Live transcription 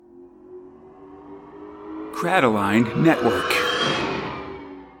Crataline Network.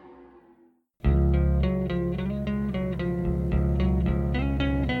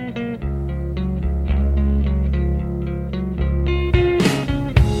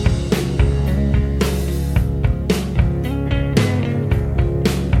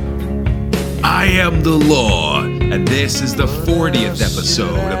 I am the law, and this is the 40th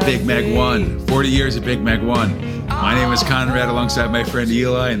episode of Big Mag 1. 40 years of Big Mag 1. My name is Conrad alongside my friend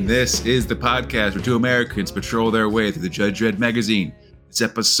Eli, and this is the podcast where two Americans patrol their way through the Judge Dredd magazine. This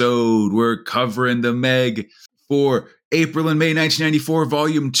episode, we're covering the Meg for April and May 1994,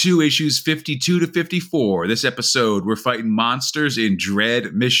 Volume 2, issues 52 to 54. This episode, we're fighting monsters in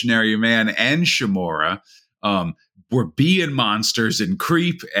Dredd, Missionary Man, and Shimura. We're being monsters in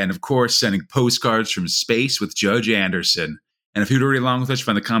Creep, and of course, sending postcards from space with Judge Anderson. And if you'd already along with us,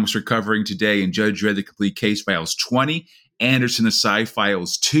 find the comics we're covering today in Judge Dredd, The Complete Case Files 20, Anderson, The Sci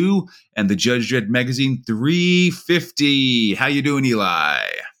Files 2, and the Judge Dredd Magazine 350. How you doing, Eli?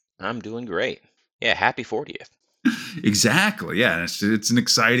 I'm doing great. Yeah, happy 40th. Exactly. Yeah, it's an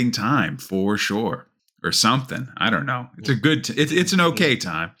exciting time for sure. Or something. I don't know. It's a good, it's an okay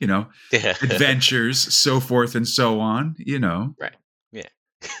time, you know, adventures, so forth and so on, you know. Right. Yeah.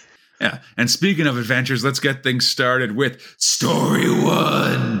 Yeah. And speaking of adventures, let's get things started with Story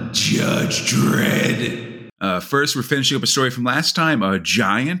 1, Judge Dredd. First, we're finishing up a story from last time, A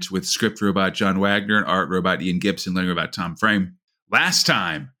Giant, with script robot John Wagner and art robot Ian Gibson, learning about Tom Frame. Last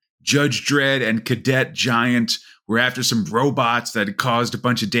time, Judge Dredd and Cadet Giant were after some robots that had caused a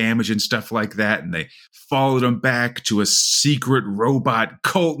bunch of damage and stuff like that, and they followed them back to a secret robot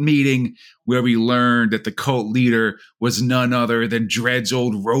cult meeting where we learned that the cult leader was none other than Dredd's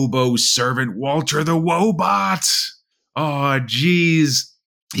old robo servant, Walter the Wobot. Oh, geez.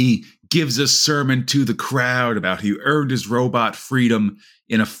 He gives a sermon to the crowd about how he earned his robot freedom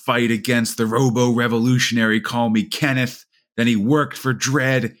in a fight against the robo-revolutionary Call Me Kenneth. Then he worked for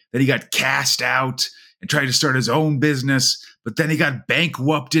Dredd. Then he got cast out and tried to start his own business, but then he got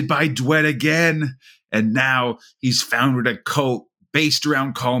bankrupted by Dredd again. And now he's founded a cult based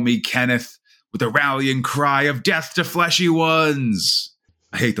around Call Me Kenneth with a rallying cry of death to fleshy ones.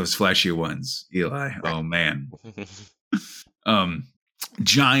 I hate those fleshy ones, Eli. Oh, man.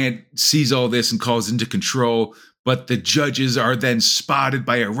 Giant sees all this and calls into control, but the judges are then spotted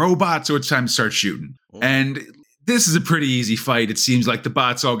by a robot, so it's time to start shooting. And this is a pretty easy fight. It seems like the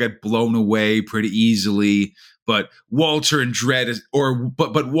bots all get blown away pretty easily, but Walter and Dredd,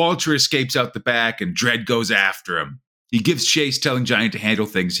 but Walter escapes out the back, and Dredd goes after him. He gives chase, telling Giant to handle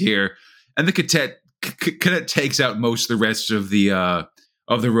things here, and the cadet takes out most of the rest of the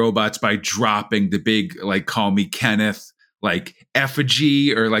robots by dropping the big Call Me Kenneth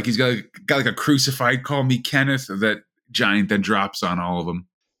effigy, or he's got a crucified Call Me Kenneth that Giant then drops on all of them.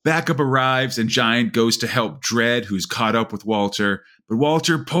 Backup arrives, and Giant goes to help Dredd, who's caught up with Walter. But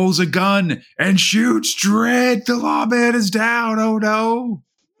Walter pulls a gun and shoots Dredd. The lawman is down. Oh, no.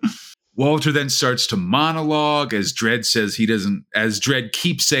 Walter then starts to monologue as Dredd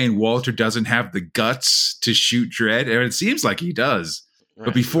keeps saying Walter doesn't have the guts to shoot Dredd. And it seems like he does. Right.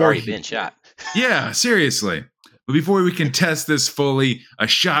 But before he's been shot. Yeah, seriously. But before we can test this fully, a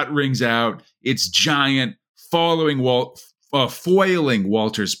shot rings out. It's Giant foiling Walter's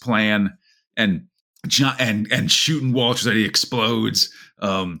plan and shooting Walter so he explodes.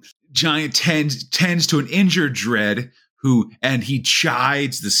 Giant tends to an injured Dredd he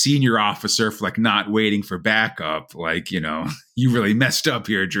chides the senior officer for not waiting for backup. You really messed up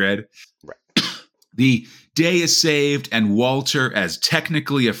here, Dredd. Right. The day is saved, and Walter, as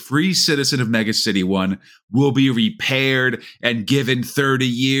technically a free citizen of Mega City 1, will be repaired and given 30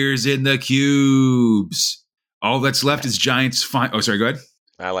 years in the cubes. All that's left is Giant's fine. Oh, sorry, go ahead.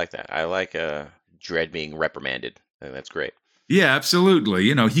 I like that. I like Dredd being reprimanded. I think that's great. Yeah,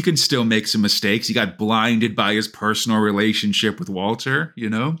 absolutely. He can still make some mistakes. He got blinded by his personal relationship with Walter,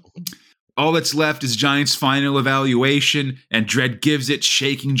 All that's left is Giant's final evaluation, and Dredd gives it,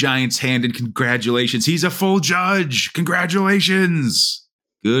 shaking Giant's hand in congratulations. He's a full judge. Congratulations.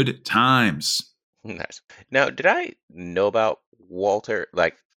 Good times. Nice. Now, did I know about Walter,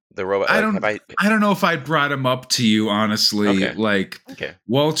 the robot? I don't know if I brought him up to you, honestly. Okay.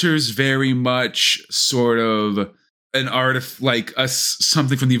 Walter's very much sort of an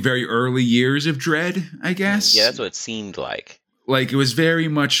something from the very early years of Dredd, I guess. Yeah, that's what it seemed like. It was very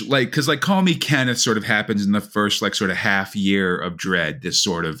much because Call Me Kenneth sort of happens in the first sort of half year of Dredd. There's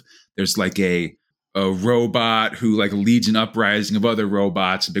a robot who leads an uprising of other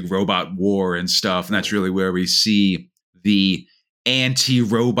robots, a big robot war and stuff, and that's really where we see the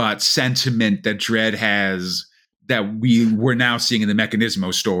anti-robot sentiment that Dredd has that we were now seeing in the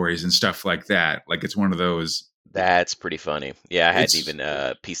Mechanismo stories and stuff like that. Like it's one of those. That's pretty funny. Yeah, I hadn't It's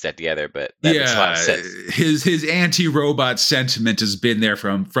even pieced that together, but that makes a lot of sense. his anti-robot sentiment has been there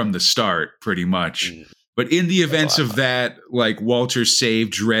from the start, pretty much. Mm, But in the that's a events lot of of fun. that, like Walter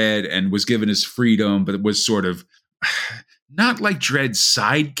saved Dredd and was given his freedom, but it was sort of not like Dredd's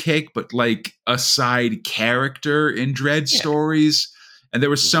sidekick, but like a side character in Dredd Yeah. stories. And there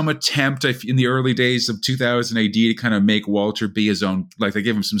was Mhm. some attempt in the early days of 2000 AD to kind of make Walter be his own, like they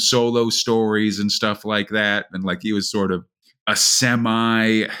give him some solo stories and stuff like that. And like he was sort of a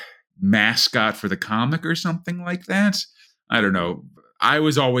semi mascot for the comic or something like that. I don't know. I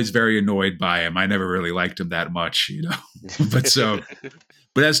was always very annoyed by him. I never really liked him that much, you know.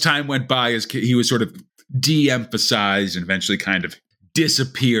 But as time went by, he was sort of de-emphasized and eventually kind of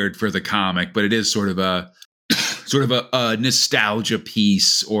disappeared for the comic. But it is sort of a nostalgia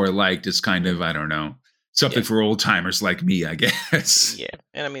piece, or like just kind of, I don't know, something Yeah. for old timers like me, I guess. Yeah,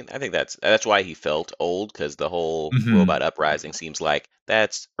 and I mean, I think that's why he felt old, because the whole Mhm. robot uprising seems like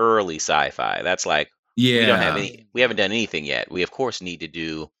that's early sci-fi. That's like we don't have Yeah. we haven't done anything yet. We of course need to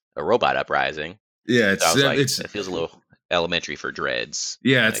do a robot uprising. Yeah, So I was like, it's it feels a little elementary for Dreads.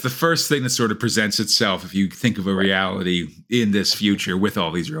 yeah, it's Like, the first thing that sort of presents itself if you think of a right, reality in this future with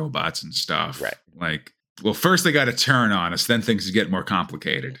all these robots and stuff. right. Like, well, first they got to turn on us, then things get more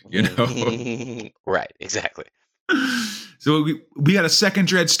complicated, you know? Right, exactly. So we got a second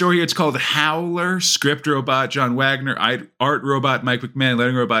Dredd story here. It's called Howler. Script robot John Wagner, art robot Mike McMahon,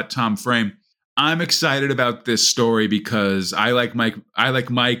 lettering robot Tom Frame. I'm excited about this story because I like Mike or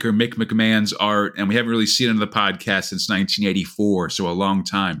Mick McMahon's art, and we haven't really seen it on the podcast since 1984, so a long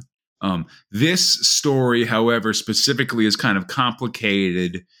time. This story, however, specifically is kind of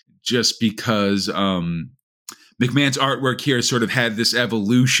complicated just because McMahon's artwork here sort of had this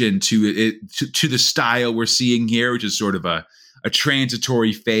evolution to it to the style we're seeing here, which is sort of a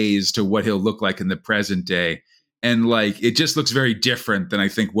transitory phase to what he'll look like in the present day. And like it just looks very different than I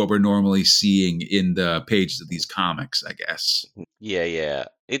think what we're normally seeing in the pages of these comics, I guess. Yeah.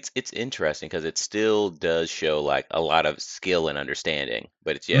 It's interesting because it still does show like a lot of skill and understanding,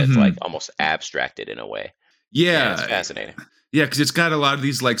 but it's like almost abstracted in a way. And it's Yeah. fascinating. Yeah, because it's got a lot of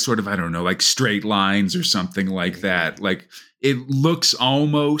these like sort of, I don't know, like straight lines or something like that. Like it looks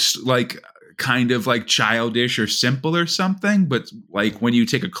almost like kind of like childish or simple or something, but like when you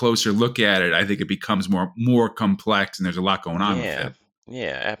take a closer look at it, I think it becomes more complex and there's a lot going on with Yeah. it.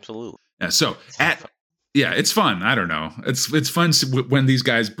 Yeah, absolutely. Yeah, so It's a lot of fun. yeah, it's fun. I don't know. It's fun when these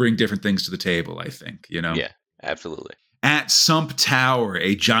guys bring different things to the table, I think, you know. Yeah, absolutely. At Sump Tower,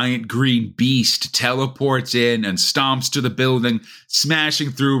 a giant green beast teleports in and stomps to the building, smashing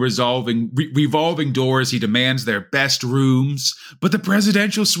through revolving doors. He demands their best rooms, but the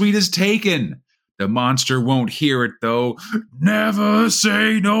presidential suite is taken. The monster won't hear it, though. Never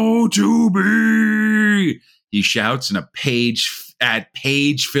say no to me, he shouts in a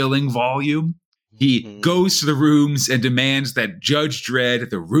page-filling volume. He Mhm. goes to the rooms and demands that Judge Dredd,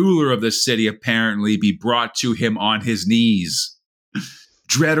 the ruler of the city, apparently be brought to him on his knees.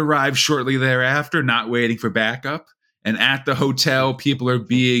 Dredd arrives shortly thereafter, not waiting for backup. And at the hotel, the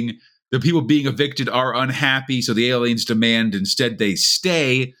people being evicted are unhappy, so the aliens demand instead they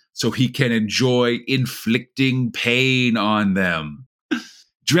stay so he can enjoy inflicting pain on them.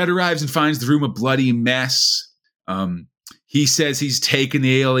 Dredd arrives and finds the room a bloody mess. He says he's taken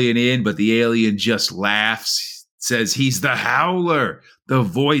the alien in, but the alien just laughs, says he's the Howler, the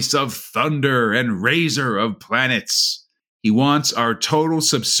voice of thunder and raiser of planets. He wants our total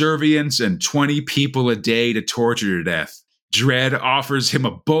subservience and 20 people a day to torture to death. Dredd offers him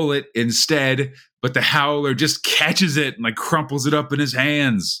a bullet instead, but the Howler just catches it and like crumples it up in his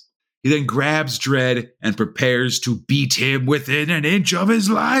hands. He then grabs Dredd and prepares to beat him within an inch of his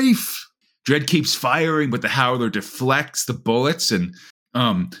life. Dredd keeps firing, but the Howler deflects the bullets, and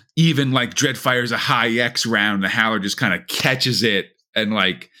even like Dredd fires a high X round, the Howler just kind of catches it and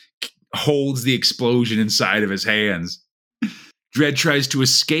like holds the explosion inside of his hands. Dredd tries to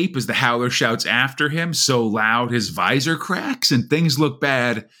escape as the Howler shouts after him so loud his visor cracks, and things look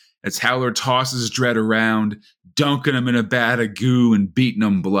bad as Howler tosses Dredd around, dunking him in a vat of goo and beating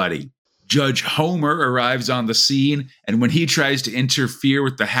him bloody. Judge Homer arrives on the scene, and when he tries to interfere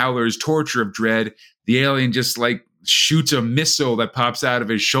with the Howler's torture of Dredd, the alien just like shoots a missile that pops out of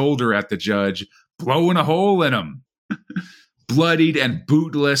his shoulder at the judge, blowing a hole in him. Bloodied and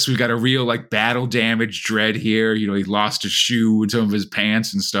bootless, we've got a real like battle damaged Dredd here. You know, he lost a shoe and some of his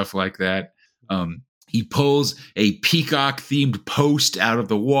pants and stuff like that. He pulls a peacock-themed post out of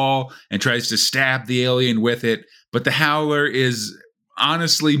the wall and tries to stab the alien with it, but the Howler is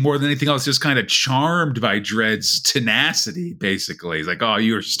honestly, more than anything else, just kind of charmed by Dredd's tenacity, basically. He's like, oh,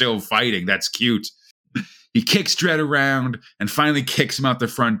 you're still fighting. That's cute. He kicks Dredd around and finally kicks him out the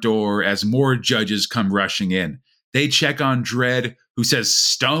front door as more judges come rushing in. They check on Dredd, who says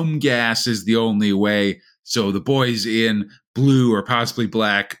stum gas is the only way. So the boys in blue or possibly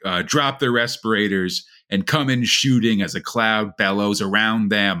black drop their respirators and come in shooting as a cloud bellows around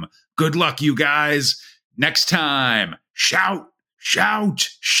them. Good luck, you guys. Next time, shout, shout,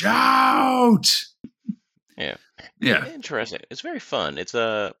 shout. Yeah. Yeah. Interesting. It's very fun. It's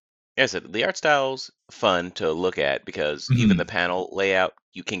as I said, the art style's fun to look at because even the panel layout,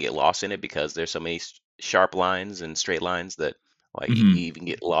 you can get lost in it because there's so many sharp lines and straight lines that like you even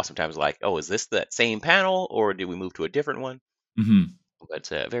get lost sometimes. Like, oh, is this that same panel or did we move to a different one? But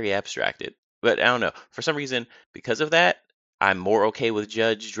very abstracted. But I don't know. For some reason, because of that, I'm more okay with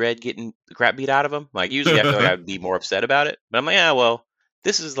Judge Dredd getting the crap beat out of him. Like usually I feel like I'd be more upset about it. But I'm like, yeah, well,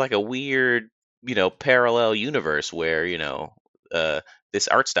 this is like a weird, parallel universe where, this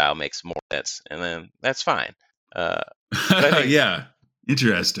art style makes more sense. And then that's fine. But I think, yeah.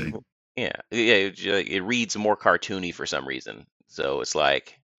 Interesting. Yeah. It reads more cartoony for some reason. So it's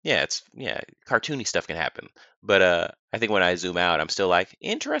like, cartoony stuff can happen. But I think when I zoom out, I'm still like,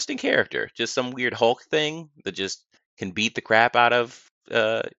 interesting character. Just some weird Hulk thing that just can beat the crap out of.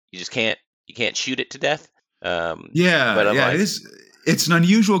 You can't shoot it to death. But I'm like, it's an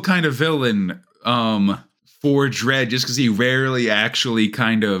unusual kind of villain for Dredd, just because he rarely actually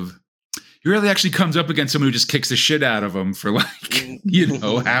comes up against someone who just kicks the shit out of him for like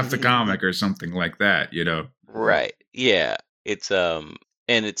half the comic or something like that. Right? Yeah. But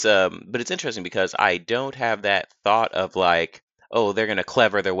it's interesting because I don't have that thought of like, oh, they're gonna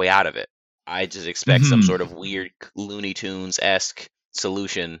clever their way out of it. I just expect some sort of weird Looney Tunes-esque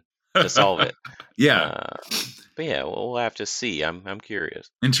solution to solve it. Yeah. But yeah, we'll have to see. I'm curious.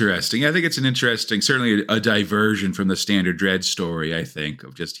 Interesting. I think it's certainly a diversion from the standard Dredd story, I think,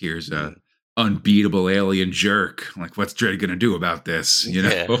 of just here's a unbeatable alien jerk. Like, what's Dredd going to do about this?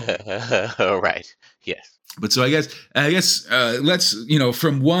 Right. Yes. But so I guess let's,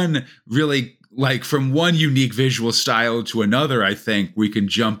 from one unique visual style to another, I think we can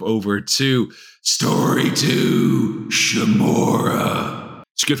jump over to Story 2, Shamora.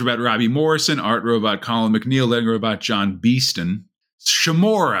 Script about Robbie Morrison, art robot Colin McNeil, lettering robot John Beeston.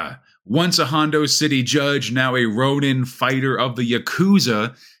 Shamora, once a Hondo City judge, now a Ronin fighter of the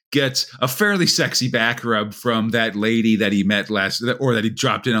Yakuza, gets a fairly sexy back rub from that lady that he met that he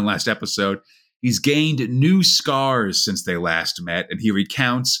dropped in on last episode. He's gained new scars since they last met, and he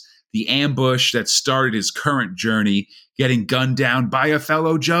recounts the ambush that started his current journey, getting gunned down by a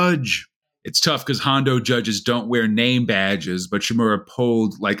fellow judge. It's tough because Hondo judges don't wear name badges, but Shamora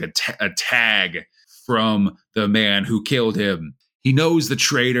pulled like a tag from the man who killed him. He knows the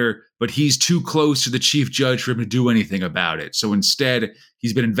traitor, but he's too close to the chief judge for him to do anything about it. So instead,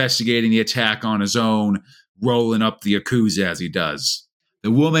 he's been investigating the attack on his own, rolling up the Yakuza as he does. The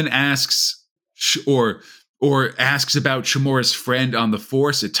woman asks asks about Shamora's friend on the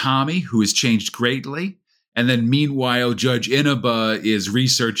force, Itami, who has changed greatly. And then meanwhile, Judge Inaba is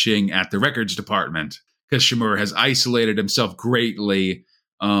researching at the records department because Shamora has isolated himself greatly,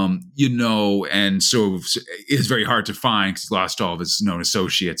 and so it's very hard to find because he's lost all of his known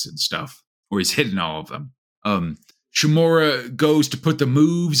associates and stuff, or he's hidden all of them. Shamora goes to put the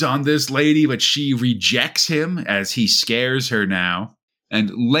moves on this lady, but she rejects him as he scares her now. And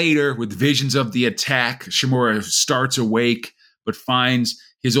later, with visions of the attack, Shamora starts awake, but finds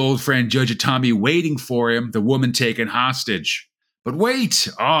his old friend Judge Itami waiting for him, the woman taken hostage. But wait!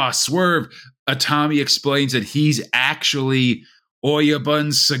 Swerve! Itami explains that he's actually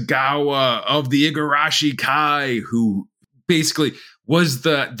Oyabun Sagawa of the Igarashi Kai, who basically was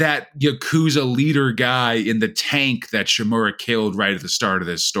that Yakuza leader guy in the tank that Shamora killed right at the start of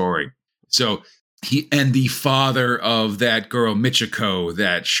this story. So he and the father of that girl Michiko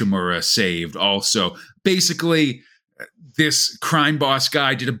that Shamora saved also. Basically, this crime boss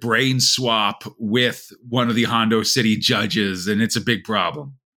guy did a brain swap with one of the Hondo City judges, and it's a big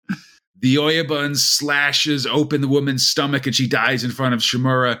problem. The Oyabun slashes open the woman's stomach and she dies in front of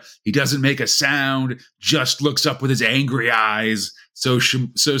Shamora. He doesn't make a sound, just looks up with his angry eyes. So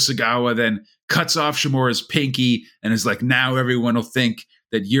Sagawa then cuts off Shamora's pinky and is like, now everyone will think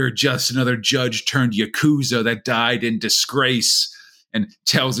that you're just another judge turned Yakuza that died in disgrace, and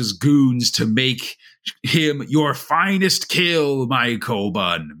tells his goons to make him your finest kill, my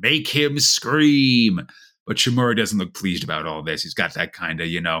Kobun. Make him scream. But Shamora doesn't look pleased about all this. He's got that kind of,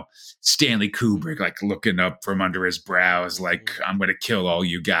 Stanley Kubrick, like looking up from under his brows, like, I'm going to kill all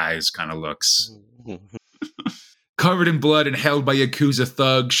you guys kind of looks. Covered in blood and held by Yakuza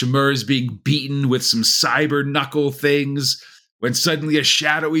thugs, Shimura is being beaten with some cyber knuckle things when suddenly a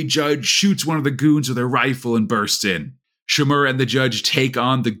shadowy judge shoots one of the goons with a rifle and bursts in. Shimura and the judge take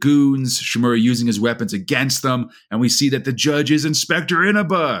on the goons, Shimura using his weapons against them, and we see that the judge is Inspector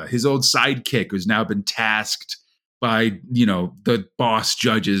Inaba, his old sidekick, who's now been tasked by, the boss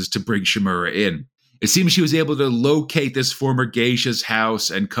judges to bring Shimura in. It seems she was able to locate this former geisha's house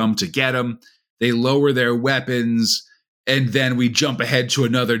and come to get him. They lower their weapons, and then we jump ahead to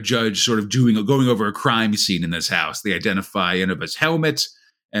another judge sort of going over a crime scene in this house. They identify Inaba's helmet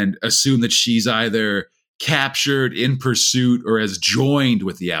and assume that she's either captured, in pursuit, or has joined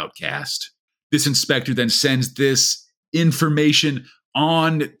with the outcast. This inspector then sends this information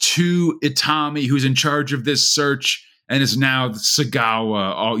on to Itami, who's in charge of this search, and is now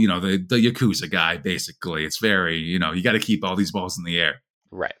Sagawa, the Yakuza guy, basically. It's very, you got to keep all these balls in the air.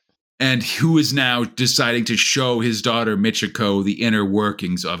 Right. And who is now deciding to show his daughter Michiko the inner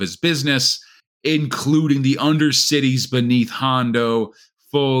workings of his business, including the undercities beneath Hondo,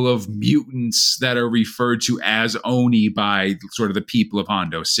 full of mutants that are referred to as Oni by sort of the people of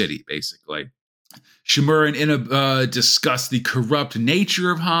Hondo City, basically. Shimura and Inaba discuss the corrupt nature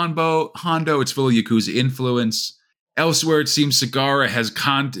of Hondo. It's full of Yakuza influence. Elsewhere, it seems Sagara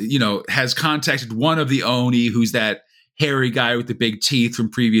has contacted one of the Oni, who's that hairy guy with the big teeth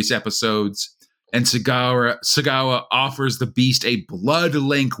from previous episodes. And Sagawa offers the beast a blood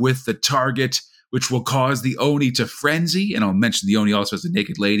link with the target, which will cause the Oni to frenzy. And I'll mention the Oni also has a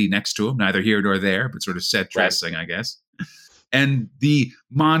naked lady next to him, neither here nor there, but sort of set dressing, I guess. And the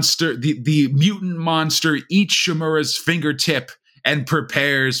monster, the mutant monster, eats Shimura's fingertip and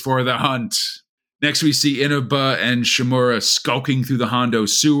prepares for the hunt. Next, we see Inaba and Shimura skulking through the Hondo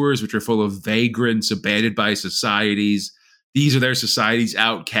sewers, which are full of vagrants abandoned by societies. These are their society's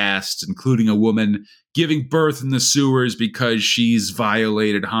outcasts, including a woman giving birth in the sewers because she's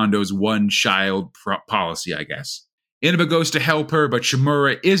violated Hondo's one-child policy, I guess. Inaba goes to help her, but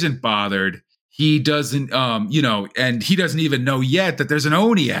Shimura isn't bothered. He doesn't, and he doesn't even know yet that there's an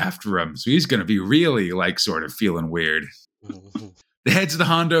Oni after him. So he's going to be really, sort of feeling weird. The heads of the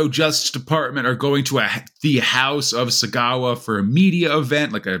Hondo Justice Department are going to the house of Sagawa for a media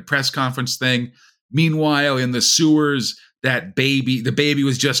event, like a press conference thing. Meanwhile, in the sewers, the baby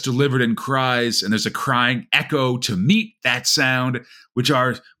was just delivered and cries, and there's a crying echo to meet that sound, which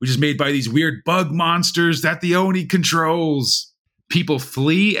is made by these weird bug monsters that the Oni controls. People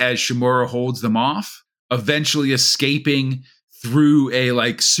flee as Shimura holds them off, eventually escaping through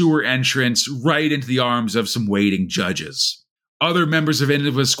a sewer entrance right into the arms of some waiting judges. Other members of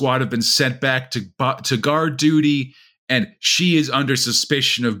Inaba's squad have been sent back to guard duty, and she is under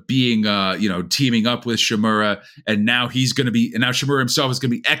suspicion of being, teaming up with Shimura. And now Shimura himself is going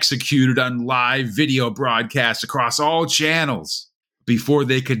to be executed on live video broadcasts across all channels. Before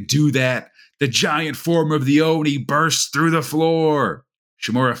they could do that, the giant form of the Oni bursts through the floor.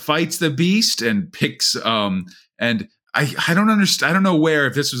 Shimura fights the beast and picks, and I don't understand. I don't know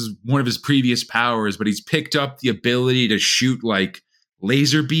if this was one of his previous powers, but he's picked up the ability to shoot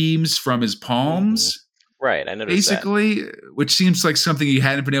laser beams from his palms. Right, I noticed basically, which seems like something he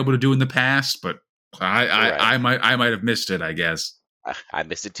hadn't been able to do in the past. But I might have missed it, I guess. I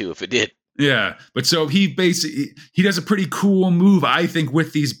missed it too if it did. Yeah, but so he does a pretty cool move, I think,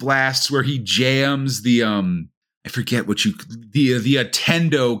 with these blasts where he jams the I forget the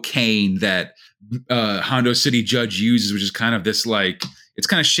Attendo cane that Hondo City Judge uses, which is kind of this it's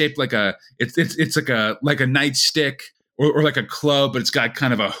kind of shaped like it's like a nightstick or like a club, but it's got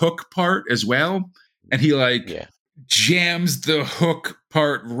kind of a hook part as well. And he jams the hook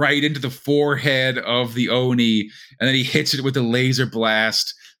part right into the forehead of the Oni, and then he hits it with a laser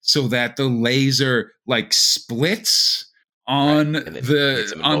blast so that the laser splits on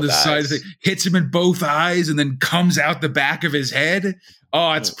the side of it, hits him in both eyes, and then comes out the back of his head.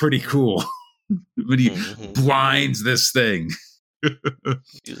 Oh, it's pretty cool. When he blinds this thing.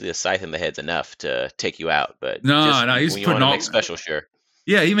 Usually a scythe in the head's enough to take you out, but no, he's putting all special, sure.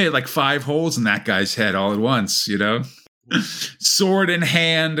 Yeah, he made 5 holes in that guy's head all at once, Sword in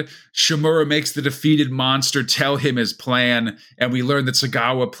hand, Shimura makes the defeated monster tell him his plan, and we learn that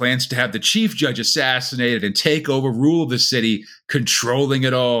Sagawa plans to have the chief judge assassinated and take over rule of the city, controlling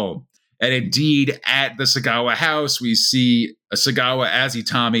it all. And indeed, at the Sagawa house, we see Sagawa as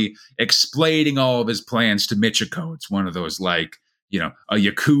Itami explaining all of his plans to Michiko. It's one of those a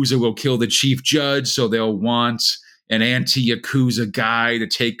Yakuza will kill the chief judge, so they'll want an anti-Yakuza guy to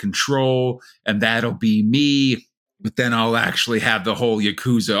take control, and that'll be me. But then I'll actually have the whole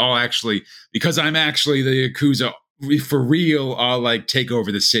Yakuza. Because I'm actually the Yakuza for real, I'll take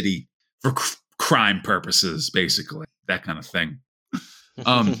over the city for crime purposes, basically. That kind of thing.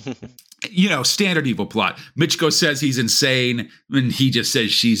 Standard evil plot. Michiko says he's insane, and he just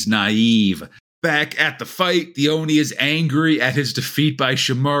says she's naive. Back at the fight, the Oni is angry at his defeat by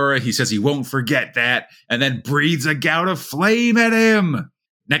Shimura. He says he won't forget that, and then breathes a gout of flame at him.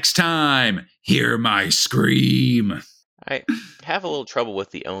 Next time, hear my scream. I have a little trouble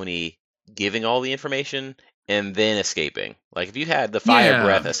with the Oni giving all the information and then escaping. Like, if you had the fire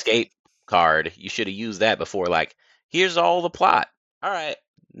breath escape card, you should have used that before. Like, here's all the plot. All right,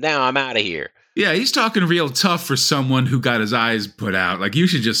 now I'm out of here. Yeah, he's talking real tough for someone who got his eyes put out. Like, you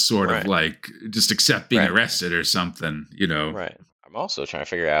should just sort of just accept being arrested or something, Right. I'm also trying to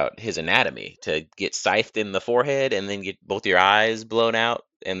figure out his anatomy to get scythed in the forehead and then get both your eyes blown out.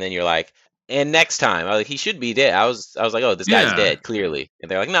 And then you're like, and next time, he should be dead. I was like, oh, this guy's dead, clearly. And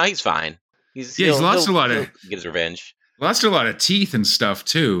they're like, no, he's fine. He's lost a lot of get his revenge. Lost a lot of teeth and stuff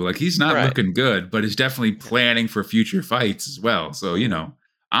too. Like, he's not looking good, but he's definitely planning for future fights as well. So,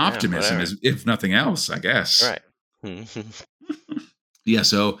 optimism is, if nothing else, I guess. Right. Yeah.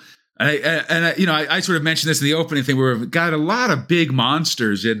 So, I sort of mentioned this in the opening thing where we've got a lot of big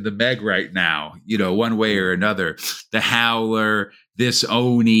monsters in the Meg right now, one way or another. The Howler, this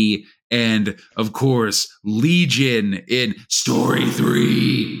Oni, and of course, Legion in Story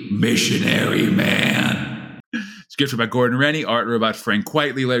 3, Missionary Man. Scripted by Gordon Rennie, art robot Frank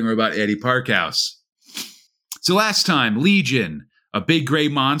Quitely, lighting robot Eddie Parkhouse. So last time, Legion, a big gray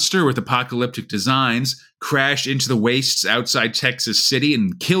monster with apocalyptic designs, crashed into the wastes outside Texas City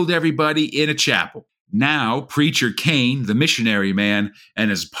and killed everybody in a chapel. Now, Preacher Cain, the Missionary Man, and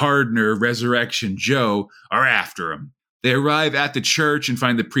his partner, Resurrection Joe, are after him. They arrive at the church and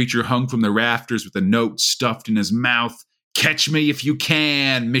find the preacher hung from the rafters with a note stuffed in his mouth. Catch me if you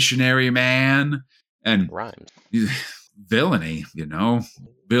can, Missionary Man. And rhymes. Villainy,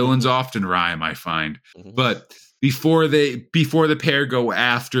 Villains often rhyme, I find. But before the pair go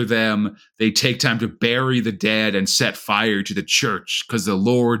after them, they take time to bury the dead and set fire to the church, because the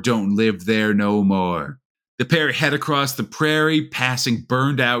Lord don't live there no more. The pair head across the prairie, passing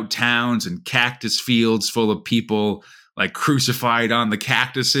burned out towns and cactus fields full of people like crucified on the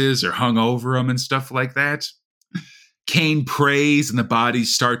cactuses or hung over them and stuff like that. Cain prays and the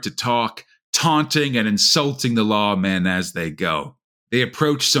bodies start to talk, taunting and insulting the lawmen as they go. They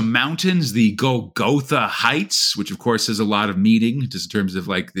approach some mountains, the Golgotha Heights, which of course has a lot of meaning, just in terms of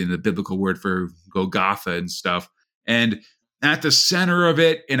like the biblical word for Golgotha and stuff. And at the center of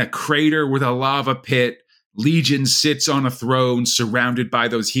it, in a crater with a lava pit, Legion sits on a throne surrounded by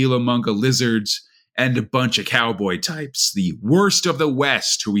those Gila Monga lizards and a bunch of cowboy types, the worst of the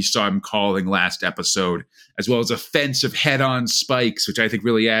West, who we saw him calling last episode, as well as a fence of head-on spikes, which I think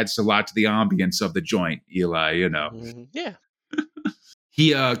really adds a lot to the ambience of the joint, Eli, Yeah.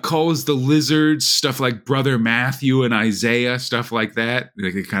 He calls the lizards stuff like Brother Matthew and Isaiah, stuff like that.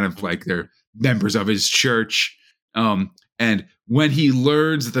 Like, they kind of like they're members of his church. And when he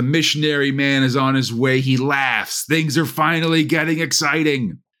learns that the Missionary Man is on his way, he laughs. Things are finally getting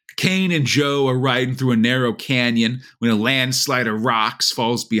exciting. Cain and Joe are riding through a narrow canyon when a landslide of rocks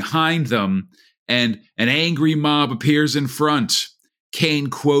falls behind them, and an angry mob appears in front. Cain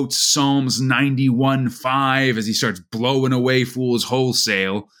quotes Psalms 91:5 as he starts blowing away fools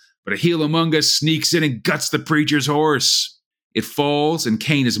wholesale, but a Gila Monga sneaks in and guts the preacher's horse. It falls, and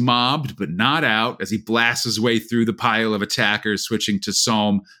Cain is mobbed, but not out, as he blasts his way through the pile of attackers, switching to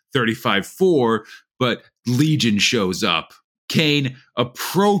Psalm 35:4, but Legion shows up. Cain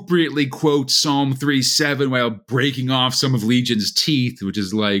appropriately quotes Psalm 3:7 while breaking off some of Legion's teeth, which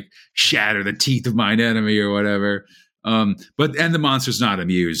is like, shatter the teeth of mine enemy or whatever. But the monster's not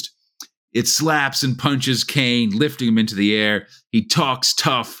amused. It slaps and punches Cain, lifting him into the air. He talks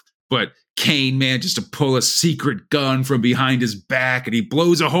tough, but Cain manages to pull a secret gun from behind his back, and he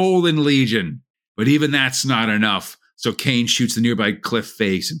blows a hole in Legion. But even that's not enough, so Cain shoots the nearby cliff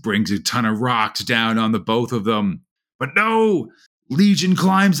face and brings a ton of rocks down on the both of them. But no! Legion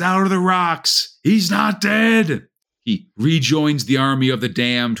climbs out of the rocks. He's not dead! He rejoins the army of the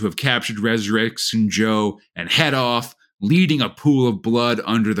damned who have captured Resurrection Joe and head off, leading a pool of blood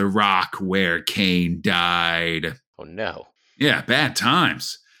under the rock where Cain died. Oh no. Yeah, bad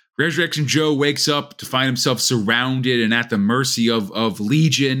times. Resurrection Joe wakes up to find himself surrounded and at the mercy of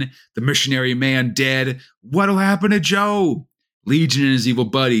Legion, the Missionary Man dead. What'll happen to Joe? Legion and his evil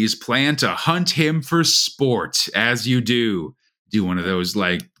buddies plan to hunt him for sport, as you do. Do one of those,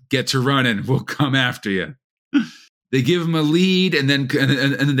 like, get to running, we'll come after you. They give him a lead, and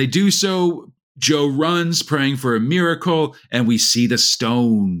then they do so. Joe runs, praying for a miracle, and we see the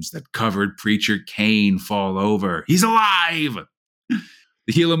stones that covered Preacher Cain fall over. He's alive!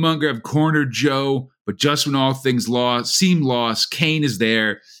 The Gila Monger have cornered Joe, but just when all things seem lost, Kane is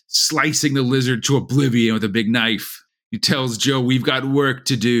there, slicing the lizard to oblivion with a big knife. He tells Joe, we've got work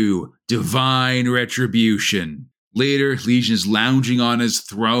to do. Divine retribution. Later, Legion is lounging on his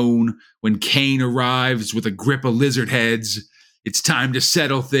throne when Kane arrives with a grip of lizard heads. It's time to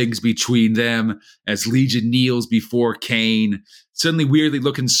settle things between them as Legion kneels before Kane. Suddenly weirdly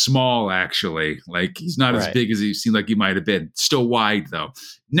looking small, actually. Like, he's not as big as he seemed like he might have been. Still wide, though.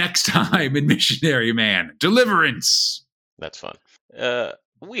 Next time in Missionary Man, Deliverance. That's fun.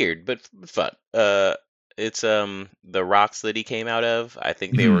 Weird, but fun. It's the rocks that he came out of. I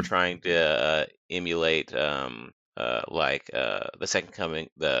think they were trying to emulate the Second Coming,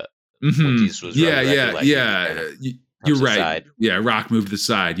 when Jesus was You're right. Side. Yeah, rock moved to the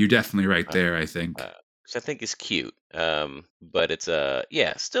side. You're definitely right there, I think. Which I think is cute. But it's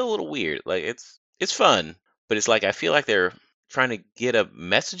still a little weird. Like it's fun, but it's like I feel like they're trying to get a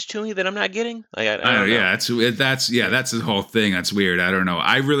message to me that I'm not getting. Like I don't know. Yeah, that's the whole thing. That's weird. I don't know.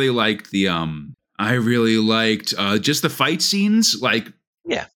 I really liked just the fight scenes. Like,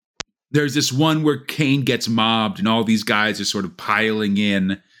 yeah, there's this one where Kane gets mobbed and all these guys are sort of piling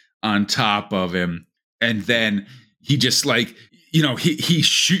in on top of him, and then he just like, he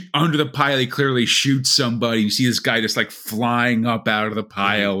shoot under the pile. He clearly shoots somebody. You see this guy just like flying up out of the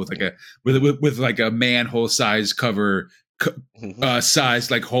pile with like a manhole size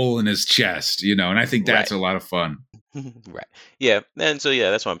size like hole in his chest, and I think that's a lot of fun. Right. Yeah. And so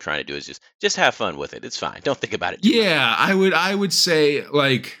that's what I'm trying to do is just have fun with it. It's fine. Don't think about it. Yeah, I would say,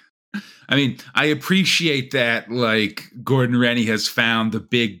 like, I mean, I appreciate that, like, Gordon Rennie has found the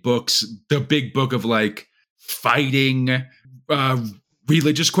big book of like fighting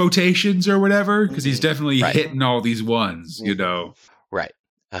religious quotations or whatever, because he's definitely hitting all these ones, Right.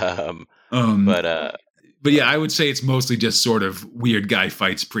 But yeah, I would say it's mostly just sort of weird guy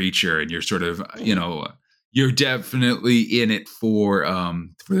fights preacher, and you're sort of, you're definitely in it for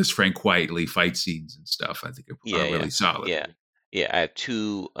this Frank Whiteley fight scenes and stuff. I think are really solid. Yeah. I have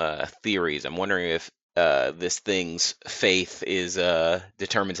two theories. I'm wondering if this thing's faith is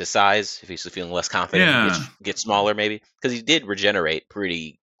determines his size. If he's feeling less confident, he gets smaller, maybe, because he did regenerate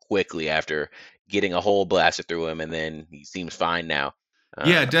pretty quickly after getting a hole blasted through him, and then he seems fine now.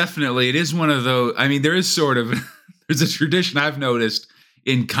 Yeah, definitely. It is one of those. I mean, there is sort of there's a tradition I've noticed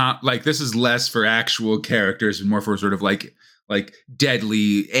in like, this is less for actual characters and more for sort of like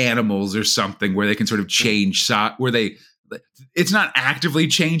deadly animals or something, where they can sort of change size, it's not actively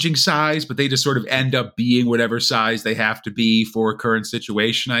changing size, but they just sort of end up being whatever size they have to be for a current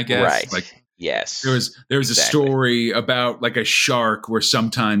situation, I guess. Right. Like, yes. There was a story about like a shark where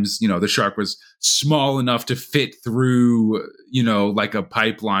sometimes, the shark was small enough to fit through, like a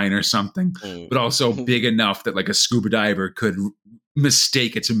pipeline or something, but also big enough that like a scuba diver could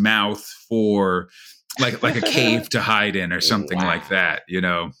mistake its mouth for like a cave to hide in or something like that,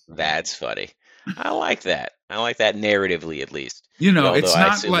 That's funny. I like that. I like that narratively, at least. It's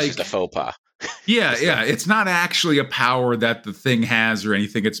not like just a faux pas. Yeah. It's not actually a power that the thing has or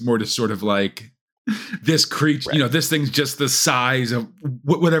anything. It's more just sort of like this creature, this thing's just the size of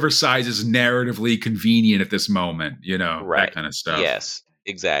whatever size is narratively convenient at this moment, that kind of stuff. Yes,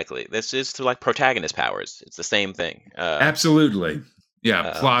 exactly. This is to like protagonist powers. It's the same thing. Absolutely.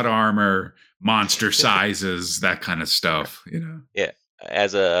 Yeah. Plot armor, monster sizes, that kind of stuff, Yeah.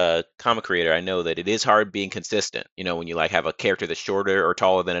 As a comic creator, I know that it is hard being consistent. When you like have a character that's shorter or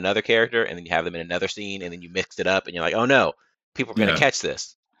taller than another character, and then you have them in another scene, and then you mix it up, and you're like, oh no, people are going to catch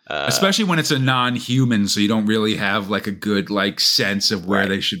this. Especially when it's a non-human, so you don't really have like a good like sense of where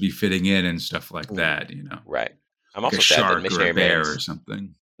they should be fitting in and stuff like that. Right. I'm like also a sad shark that Missionary or a bear Man's or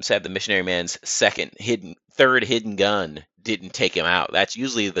something. I'm sad the Missionary Man's third hidden gun didn't take him out. That's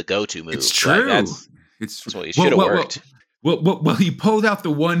usually the go-to move. It's true. Like, that's what he should have worked. Well, he pulled out the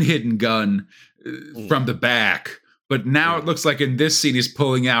one hidden gun from the back, but now it looks like in this scene he's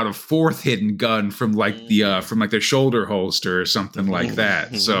pulling out a fourth hidden gun from like from their shoulder holster or something like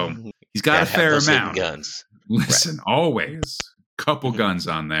that. So he's got a fair amount. Guns. Listen, always couple guns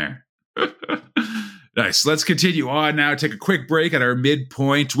on there. Nice. Let's continue on now. Take a quick break at our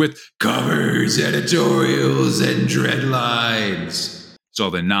midpoint with covers, editorials, and dreadlines. It's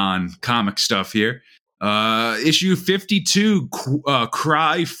all the non-comic stuff here. Issue 52,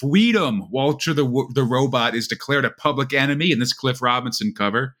 Cry Freedom. Walter the Robot is declared a public enemy in this Cliff Robinson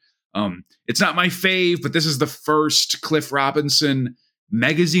cover. It's not my fave, but this is the first Cliff Robinson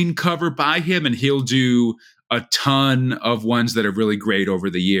magazine cover by him, and he'll do a ton of ones that are really great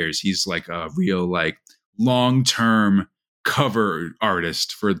over the years. He's like a real like long-term cover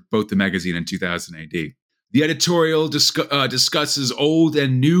artist for both the magazine and 2000 AD. The editorial discusses old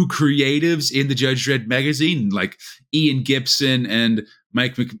and new creatives in the Judge Dredd magazine, like Ian Gibson and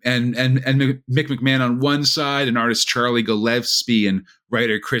Mick McMahon on one side, and artist Charlie Gillespie and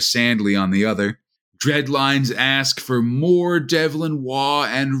writer Chris Sandley on the other. Dreadlines ask for more Devlin Waugh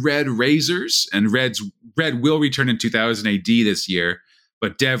and Red Razors, and Red will return in 2000 AD this year,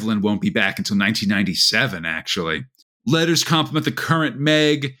 but Devlin won't be back until 1997, actually. Letters compliment the current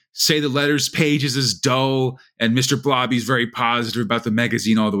Meg, say the letters pages is dull, and Mr. Blobby's very positive about the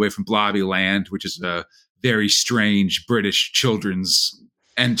magazine all the way from Blobbyland, which is a very strange British children's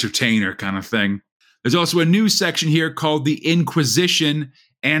entertainer kind of thing. There's also a new section here called the Inquisition,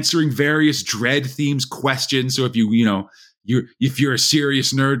 answering various Dredd themes questions. So if if you're a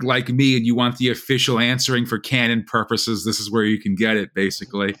serious nerd like me and you want the official answering for canon purposes, this is where you can get it,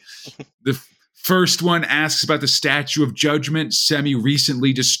 basically. The first one asks about the Statue of Judgment,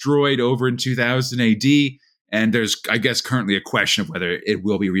 semi-recently destroyed over in 2000 AD, and there's, I guess, currently a question of whether it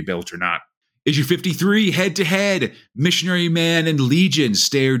will be rebuilt or not. Issue 53, head-to-head, Missionary Man and Legion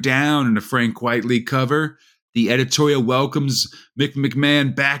stare down in a Frank Whiteley cover. The editorial welcomes Mick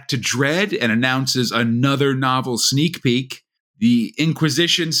McMahon back to Dredd and announces another novel sneak peek. The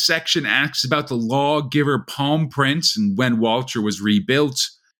Inquisition section asks about the lawgiver palm prints and when Walter was rebuilt.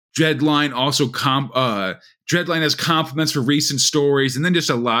 Dreadline also Dreadline has compliments for recent stories, and then just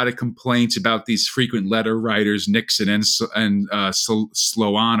a lot of complaints about these frequent letter writers, Nixon and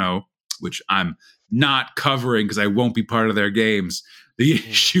Sloano, which I'm not covering because I won't be part of their games. The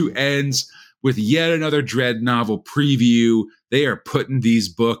issue ends with yet another Dredd novel preview. They are putting these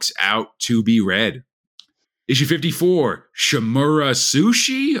books out to be read. Issue 54, Shimura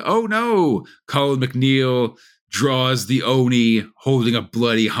Sushi? Oh no! Colin McNeil draws the Oni holding a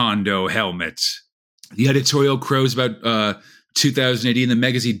bloody Hondo helmet. The editorial crows about 2018, the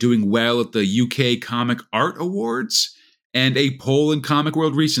magazine doing well at the UK Comic Art Awards, and a poll in Comic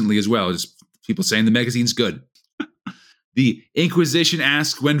World recently as well. Just people saying the magazine's good. The Inquisition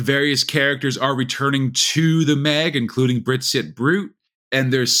asks when various characters are returning to the Meg, including Britsit Brute,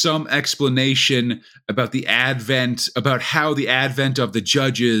 and there's some explanation about how the advent of the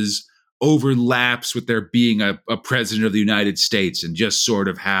judges overlaps with there being a president of the United States, and just sort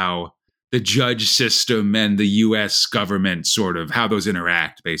of how the judge system and the U.S. government sort of how those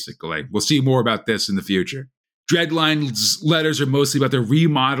interact, basically. We'll see more about this in the future. Dreadline's letters are mostly about the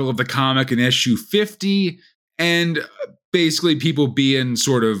remodel of the comic in issue 50, and basically people being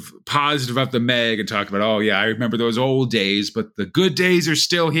sort of positive about the Meg and talking about, oh yeah, I remember those old days, but the good days are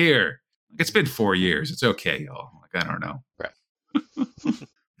still here. It's been 4 years. It's okay, y'all. I don't know. Right.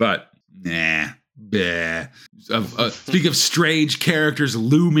 But, nah. Bleh. Speaking of strange characters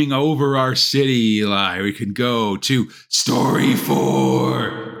looming over our city, Eli, we can go to Story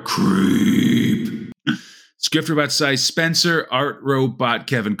 4, Creep. Script robot Cy Spencer, art robot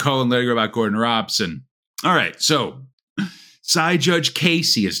Kevin Cullen, letter robot Gordon Robson. All right, so Cy Judge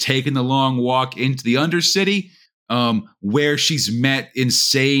Casey has taken the long walk into the Undercity, where she's met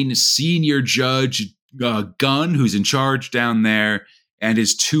insane senior judge Gunn, who's in charge down there, and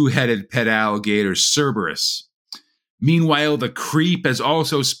his two-headed pet alligator, Cerberus. Meanwhile, the Creep has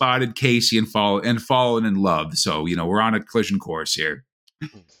also spotted Casey and fallen in love. So, we're on a collision course here.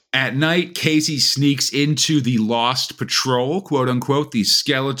 At night, Casey sneaks into the Lost Patrol, quote-unquote, the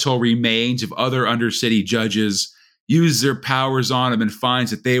skeletal remains of other Undercity judges, uses their powers on them, and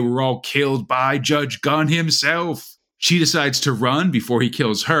finds that they were all killed by Judge Gunn himself. She decides to run before he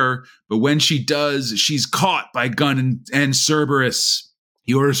kills her, but when she does, she's caught by Gunn and Cerberus.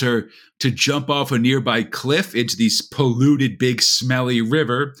 He orders her to jump off a nearby cliff into this polluted, big, smelly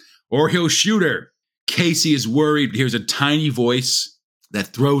river, or he'll shoot her. Casey is worried, but hears a tiny voice that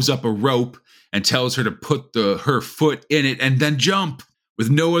throws up a rope and tells her to put her foot in it and then jump. With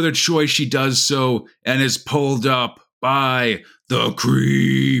no other choice, she does so and is pulled up by the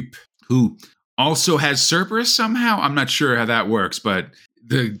Creep, who also has Cerberus somehow. I'm not sure how that works, but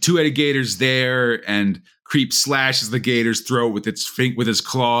the two-headed gator's there, and Creep slashes the gator's throat with his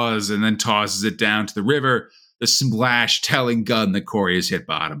claws and then tosses it down to the river, the splash telling Gunn that Corey has hit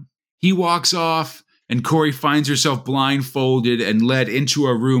bottom. He walks off, and Corey finds herself blindfolded and led into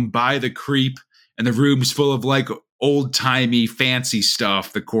a room by the Creep, and the room's full of like old-timey fancy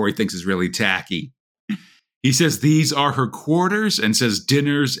stuff that Corey thinks is really tacky. He says these are her quarters and says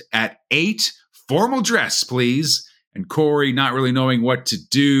dinner's at 8. Formal dress, please. And Corey, not really knowing what to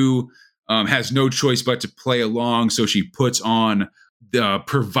do, has no choice but to play along, so she puts on the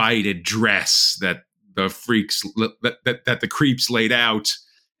provided dress that the Creeps laid out.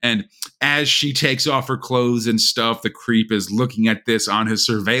 And as she takes off her clothes and stuff, the Creep is looking at this on his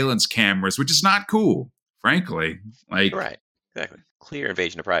surveillance cameras, which is not cool. frankly. Like, Right. Exactly. Clear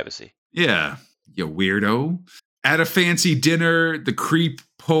invasion of privacy. yeah, you weirdo. At a fancy dinner, the creep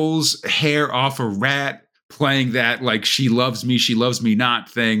pulls hair off a rat, playing that like she loves me not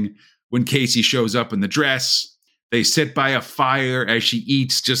thing when Casey shows up in the dress. They sit by a fire as she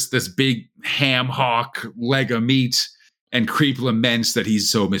eats just this big ham hock leg of meat, and Creep laments that he's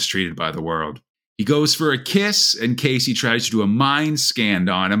so mistreated by the world. He goes for a kiss, and Casey tries to do a mind scan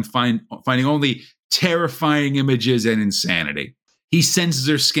on him, finding only terrifying images and insanity. He senses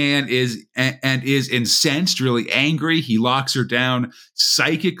her scan is incensed, really angry. He locks her down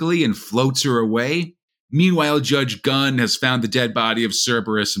psychically and floats her away. Meanwhile, Judge Gunn has found the dead body of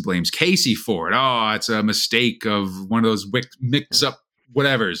Cerberus and blames Casey for it. Oh, it's a mistake of one of those mix-up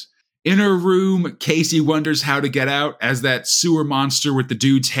whatevers. In her room, Casey wonders how to get out as that sewer monster with the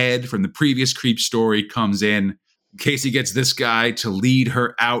dude's head from the previous creep story comes in. Casey gets this guy to lead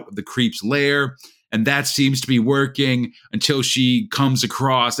her out of the creep's lair, and that seems to be working until she comes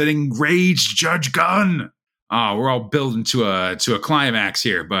across an enraged Judge Gunn. Oh, we're all building to a climax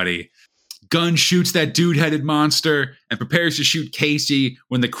here, buddy. Gunn shoots that dude-headed monster and prepares to shoot Casey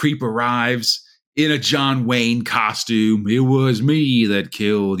when the creep arrives in a John Wayne costume. It was me that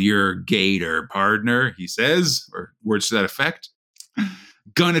killed your gator, partner, he says, or words to that effect.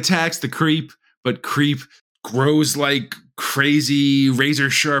 Gunn attacks the creep, but creep grows like crazy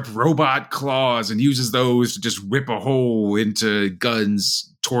razor-sharp robot claws and uses those to just rip a hole into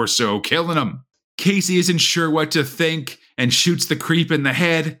Gunn's torso, killing him. Casey isn't sure what to think and shoots the creep in the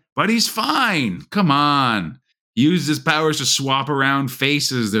head, but he's fine. Come on. He uses his powers to swap around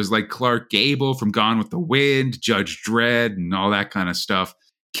faces. There's like Clark Gable from Gone with the Wind, Judge Dredd, and all that kind of stuff.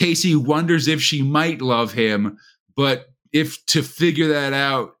 Casey wonders if she might love him, but if to figure that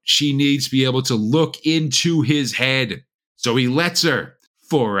out, she needs to be able to look into his head. So he lets her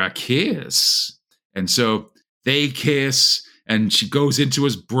for a kiss. And so they kiss, and she goes into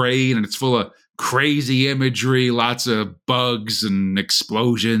his brain, and it's full of crazy imagery, lots of bugs and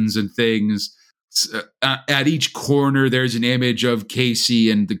explosions and things. At each corner, there's an image of Casey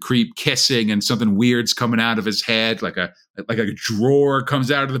and the creep kissing, and something weird's coming out of his head, like a drawer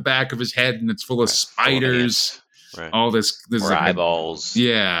comes out of the back of his head, and it's full of spiders. Right. All this or like eyeballs.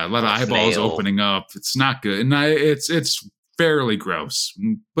 Yeah, a lot of eyeballs opening up. It's not good, and it's fairly gross,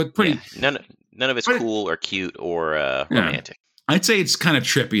 but pretty. Yeah, none of it's cool or cute or romantic. I'd say it's kind of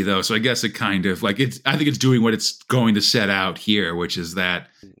trippy though, so I guess it kind of like it's. I think it's doing what it's going to set out here, which is that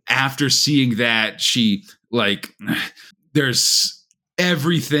after seeing that, she like there's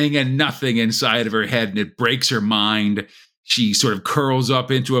everything and nothing inside of her head, and it breaks her mind. She sort of curls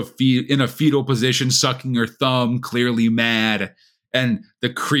up into in a fetal position, sucking her thumb, clearly mad, and the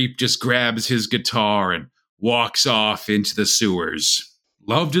creep just grabs his guitar and walks off into the sewers.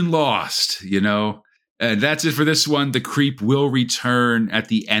 Loved and lost, you know. And that's it for this one. The creep will return at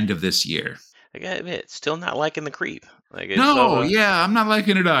the end of this year. I gotta admit, still not liking the creep. Like it's, yeah, I'm not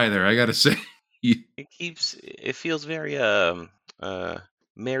liking it either. I gotta say, it feels very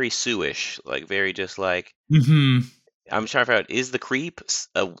Mary Sue-ish, like very just like. Mm-hmm. I'm trying to figure out, is the creep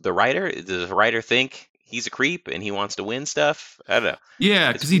the writer? Does the writer think he's a creep and he wants to win stuff? I don't know.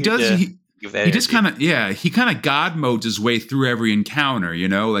 Yeah, because he does. He just kind of he kind of God modes his way through every encounter. You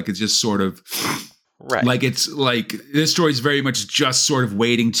know, like it's just sort of. Right. Like it's like this story is very much just sort of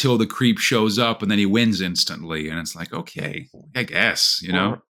waiting till the creep shows up and then he wins instantly. And it's like, okay, I guess, you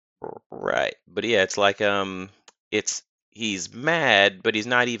know? Right. But yeah, it's like he's mad, but he's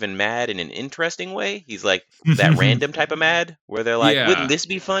not even mad in an interesting way. He's like that random type of mad where they're like, wouldn't this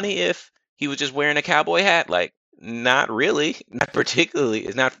be funny if he was just wearing a cowboy hat? Like, not really. Not particularly.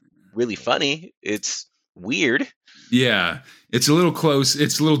 It's not really funny. It's weird. Yeah, it's a little close.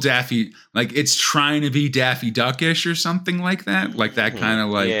 It's a little Daffy, like it's trying to be Daffy Duckish or something like that kind of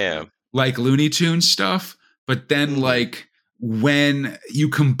like Looney Tunes stuff. But then like when you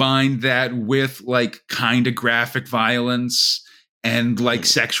combine that with like kind of graphic violence and like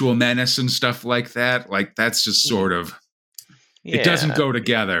sexual menace and stuff like that, like that's just sort of it doesn't go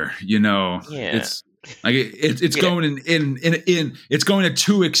together, you know. Yeah. It's like it's going in it's going to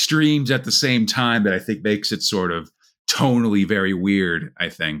two extremes at the same time that I think makes it sort of tonally very weird, I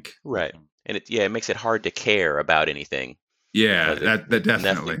think. Right. And it makes it hard to care about anything. Yeah, that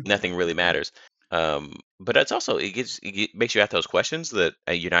definitely. Nothing really matters. But it's also it makes you ask those questions that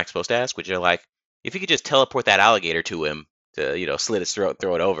you're not supposed to ask, which are like, if you could just teleport that alligator to him to slit his throat,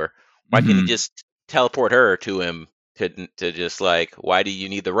 throw it over, why can't you just teleport her to him to just like, why do you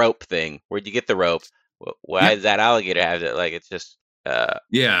need the rope thing? Where'd you get the rope? Why does that alligator have it? Like, it's just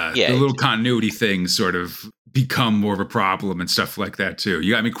Yeah, Yeah, the little continuity things sort of become more of a problem and stuff like that too.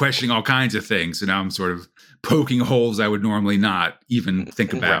 You got me questioning all kinds of things, and now I'm sort of poking holes I would normally not even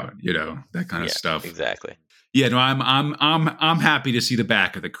think right. about. That kind of Yeah, stuff. exactly. Yeah, no, I'm happy to see the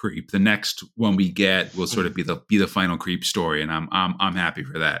back of the creep. The next one we get will sort of be the final creep story, and I'm happy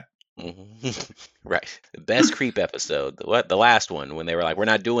for that. Mhm. Right. The best creep episode. The last one when they were like, "We're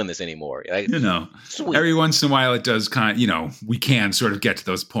not doing this anymore." Like, You know, sweet. every once in a while it does kind of, we can sort of get to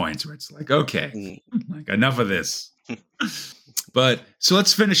those points where it's like, okay, Mm. like enough of this. But so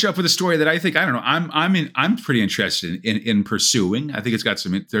let's finish up with a story that I think, I don't know, I'm pretty interested in pursuing. I think it's got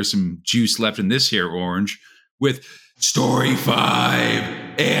there's some juice left in this here orange with Story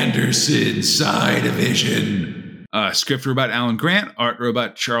 5, Anderson Side Division. Script robot Alan Grant, art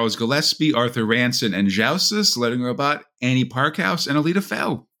robot Charles Gillespie, Arthur Ranson, and Joustis, letting robot Annie Parkhouse, and Alita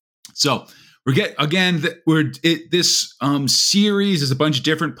Fell. So this series is a bunch of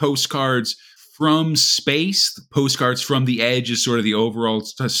different postcards from space. The postcards from the Edge is sort of the overall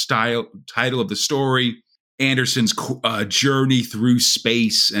title of the story. Anderson's journey through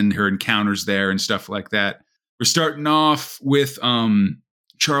space and her encounters there and stuff like that. We're starting off with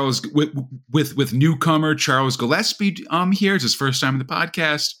Charles with newcomer Charles Gillespie here. It's his first time in the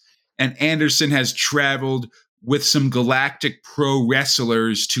podcast, and Anderson has traveled with some galactic pro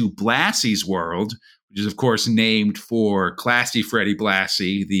wrestlers to Blassie's world, which is of course named for Classy Freddie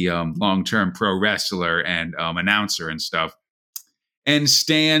Blassie, the long-term pro wrestler and announcer and stuff. And she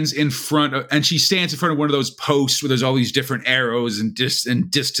stands in front of one of those posts where there's all these different arrows and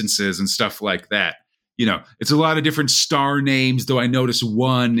distances and stuff like that. It's a lot of different star names, though I notice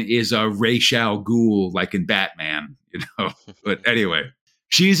one is Ra's al Ghul, like in Batman, But anyway,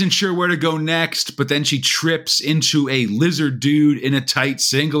 she isn't sure where to go next, but then she trips into a lizard dude in a tight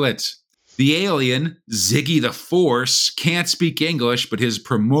singlet. The alien, Ziggy the Force, can't speak English, but his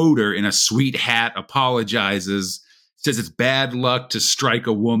promoter in a sweet hat apologizes, says it's bad luck to strike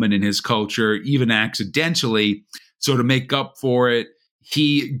a woman in his culture, even accidentally. So to make up for it,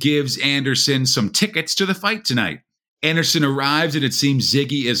 he gives Anderson some tickets to the fight tonight. Anderson arrives, and it seems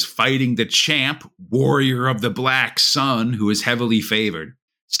Ziggy is fighting the champ, Warrior of the Black Sun, who is heavily favored.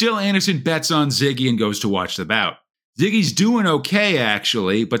 Still, Anderson bets on Ziggy and goes to watch the bout. Ziggy's doing okay,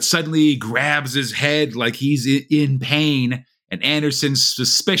 actually, but suddenly he grabs his head like he's in pain, and Anderson's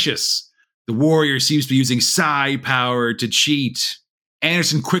suspicious. The Warrior seems to be using psi power to cheat.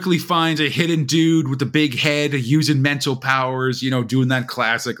 Anderson quickly finds a hidden dude with the big head using mental powers, doing that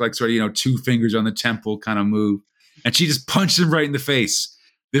classic, like sort of, 2 fingers on the temple kind of move. And she just punches him right in the face.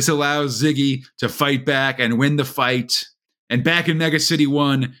 This allows Ziggy to fight back and win the fight. And back in Mega City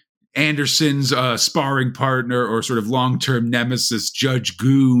 1, Anderson's sparring partner or sort of long-term nemesis, Judge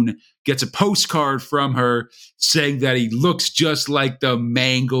Goon, gets a postcard from her saying that he looks just like the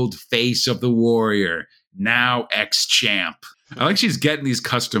mangled face of the Warrior, now ex-champ. I like she's getting these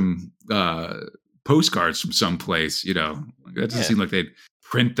custom postcards from someplace, That doesn't seem like they'd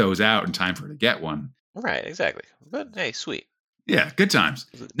print those out in time for her to get one. Right, exactly. But hey, sweet. Yeah, good times.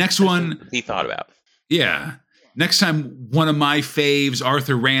 Next one. Be thought about. Yeah. Next time, one of my faves,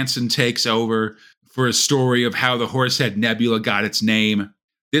 Arthur Ranson, takes over for a story of how the Horsehead Nebula got its name.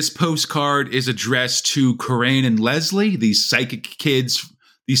 This postcard is addressed to Coraine and Leslie, these psychic kids,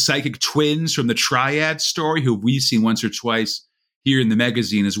 these psychic twins from the Triad story, who we've seen once or twice here in the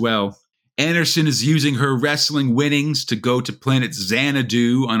magazine as well. Anderson is using her wrestling winnings to go to planet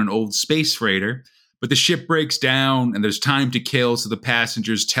Xanadu on an old space freighter, but the ship breaks down and there's time to kill, so the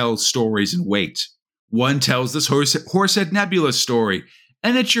passengers tell stories and wait. One tells this Horsehead Nebula story,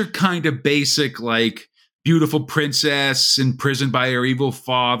 and it's your kind of basic, like, beautiful princess imprisoned by her evil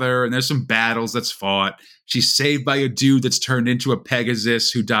father, and there's some battles that's fought. She's saved by a dude that's turned into a Pegasus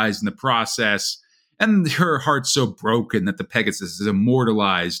who dies in the process, and her heart's so broken that the Pegasus is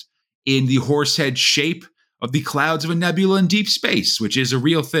immortalized in the horsehead shape of the clouds of a nebula in deep space, which is a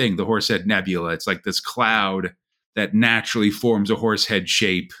real thing, the Horsehead Nebula. It's like this cloud that naturally forms a horsehead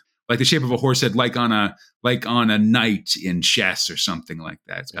shape, like the shape of a horsehead, like on a knight in chess or something like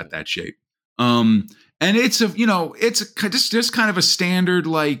that. It's got that shape. And it's just kind of a standard,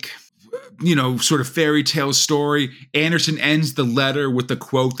 like, sort of fairy tale story. Anderson ends the letter with the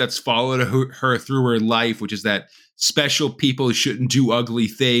quote that's followed her through her life, which is that special people shouldn't do ugly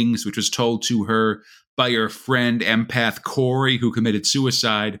things, which was told to her by her friend empath Corey, who committed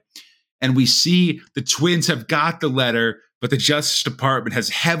suicide. And we see the twins have got the letter, but the Justice Department has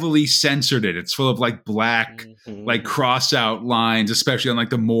heavily censored it. It's full of like black, like cross out lines, especially on like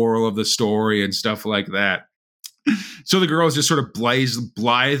the moral of the story and stuff like that. So the girls just sort of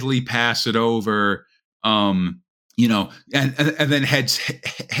blithely pass it over, and then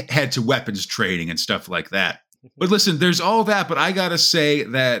head to weapons trading and stuff like that. But listen, there's all that, but I gotta say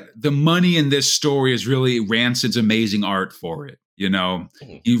that the money in this story is really Rancid's amazing art for it. You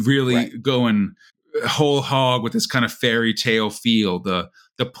really going whole hog with this kind of fairy tale feel. The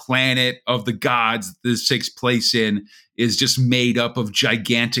planet of the gods this takes place in is just made up of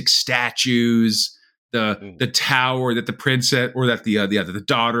gigantic statues. The tower that the princess, or that the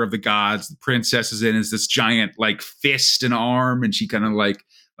daughter of the gods, the princess, is in, is this giant like fist and arm, and she kind of like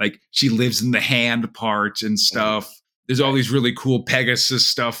she lives in the hand part and stuff. There's all these really cool Pegasus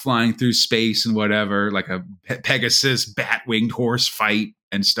stuff flying through space and whatever, like a Pegasus bat-winged horse fight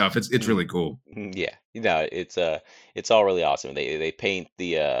and stuff. It's really cool. Yeah, it's all really awesome. They paint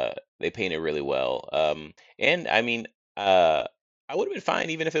they paint it really well. And I mean, I would have been fine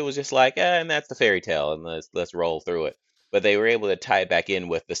even if it was just like, and that's the fairy tale, and let's roll through it. But they were able to tie it back in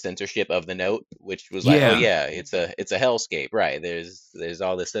with the censorship of the note, which was like, oh yeah, it's a hellscape, right? There's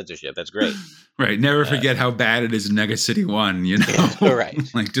all this censorship. That's great. Right. Never forget how bad it is in Mega City 1, Right.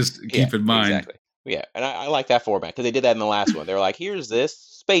 Like, just keep in mind. Exactly. Yeah, and I like that format because they did that in the last one. They were like, here's this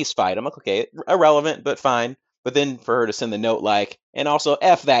space fight. I'm like, okay, irrelevant, but fine. But then for her to send the note like, and also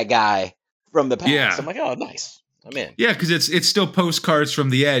F that guy from the past. Yeah. I'm like, oh, nice. I'm in. Yeah, because it's still postcards from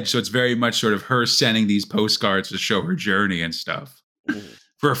the edge, so it's very much sort of her sending these postcards to show her journey and stuff.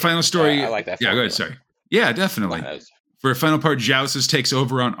 For a final story, I like that. Yeah, go ahead. Sorry. Yeah, definitely. For a final part, Joustus takes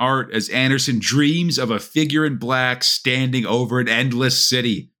over on art as Anderson dreams of a figure in black standing over an endless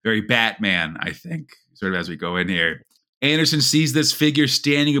city. Very Batman, I think, sort of as we go in here. Anderson sees this figure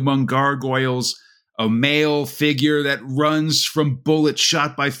standing among gargoyles, a male figure that runs from bullets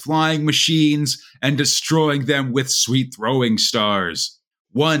shot by flying machines and destroying them with sweet throwing stars.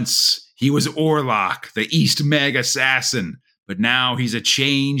 Once, he was Orlok, the East Meg assassin, but now he's a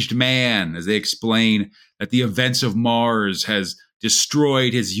changed man, as they explain that the events of Mars has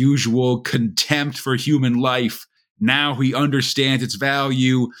destroyed his usual contempt for human life. Now he understands its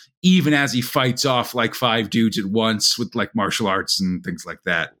value, even as he fights off like 5 dudes at once with like martial arts and things like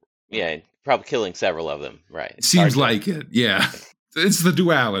that. Yeah, probably killing several of them, right? It seems like it, yeah. It's the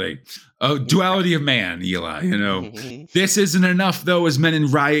duality. Duality of man, Eli, This isn't enough, though, as men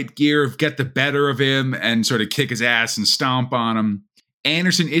in riot gear get the better of him and sort of kick his ass and stomp on him.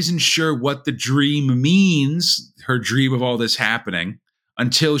 Anderson isn't sure what the dream means, her dream of all this happening,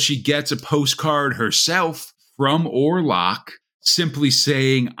 until she gets a postcard herself from Orlok, simply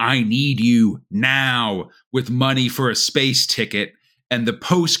saying, I need you now, with money for a space ticket. And the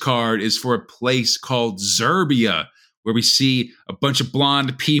postcard is for a place called Zerbia, where we see a bunch of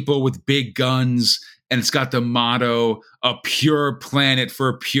blonde people with big guns. And it's got the motto, a pure planet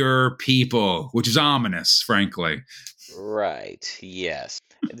for pure people, which is ominous, frankly. Right. Yes.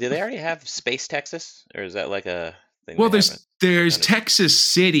 Do they already have Space Texas? Or is that like a thing? Well, there's Texas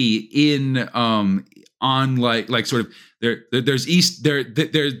City in on like sort of there's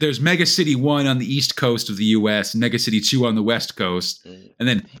Mega City 1 on the east coast of the US, Mega City 2 on the west coast, and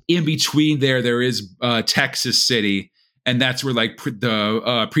then in between there is Texas City, and that's where like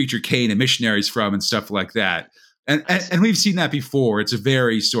the Preacher Cain and missionaries from and stuff like that. And we've seen that before. It's a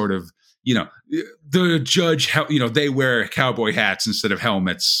very sort of, the judge, they wear cowboy hats instead of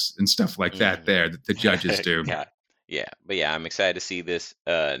helmets and stuff like that there that the judges do. Yeah, but yeah, I'm excited to see this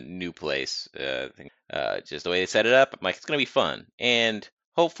new place. Just the way they set it up, I'm like, it's gonna be fun and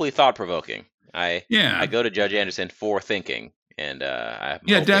hopefully thought provoking. I go to Judge Anderson for thinking, and I'm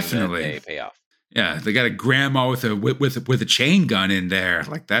hoping definitely that they pay off. Yeah, they got a grandma with a chain gun in there.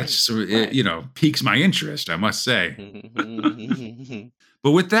 Like that's piques my interest, I must say.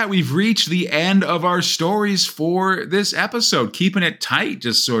 But with that, we've reached the end of our stories for this episode. Keeping it tight,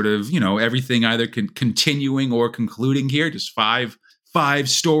 just sort of, everything either continuing or concluding here. Just five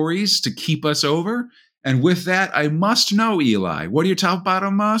stories to keep us over. And with that, I must know, Eli, what are your top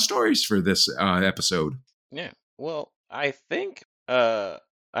bottom stories for this episode? Yeah, well, I think I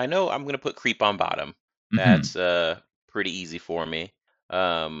know I'm going to put Creep on bottom. That's pretty easy for me.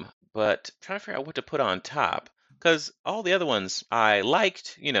 But trying to figure out what to put on top. Because all the other ones I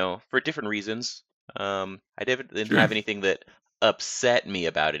liked, for different reasons. I didn't have anything that upset me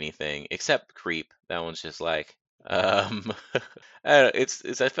about anything except Creep. That one's just like, I don't know, it's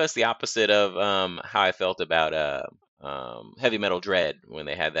I suppose the opposite of how I felt about Heavy Metal Dread when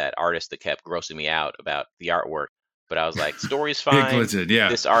they had that artist that kept grossing me out about the artwork. But I was like, story's fine. Glittered, yeah.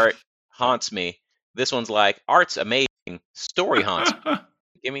 This art haunts me. This one's like, art's amazing. Story haunts me.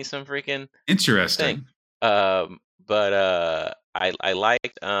 Give me some freaking interesting thing. But I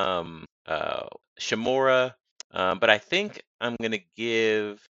liked Shimura. But I think I'm gonna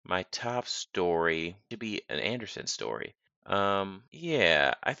give my top story to be an Anderson story.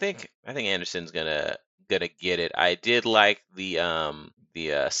 Yeah, I think Anderson's gonna get it. I did like the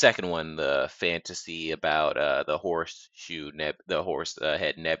second one, the fantasy about the horse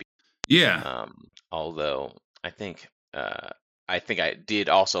head Nebula. Yeah. Although I think uh I think I did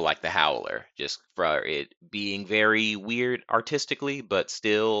also like the Howler, just for it being very weird artistically, but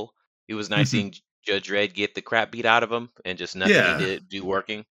still it was nice seeing Judge Dredd get the crap beat out of him and just nothing he Yeah. did do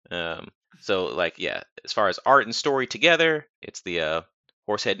working. So like yeah, as far as art and story together, it's the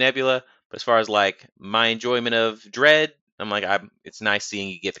Horsehead Nebula. But as far as like my enjoyment of Dredd, it's nice seeing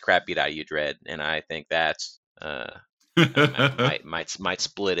you get the crap beat out of you, Dredd, and I think that's might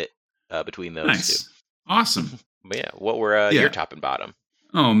split it between those two. Nice. Awesome. But yeah, what were your Yeah. top and bottom?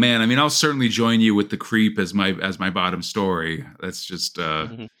 Oh man, I mean, I'll certainly join you with the creep as my bottom story. That's just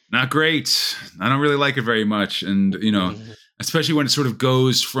not great. I don't really like it very much, and especially when it sort of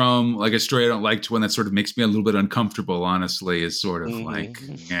goes from like a story I don't like to one that sort of makes me a little bit uncomfortable. Honestly, is sort of like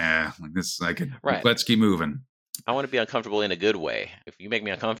like this. Right. Let's keep moving. I want to be uncomfortable in a good way. If you make me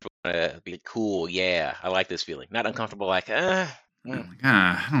uncomfortable, be cool. Yeah, I like this feeling. Not uncomfortable like I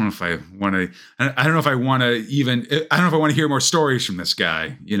don't know if I want to. I don't know if I want to even. I don't know if I want to hear more stories from this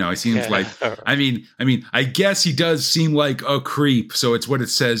guy. He seems like. I mean, I guess he does seem like a creep. So it's what it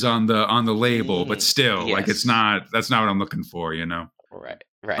says on the label, but still, like it's not. That's not what I'm looking for. Right.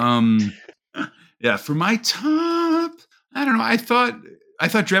 Right. Yeah. For my top, I don't know. I thought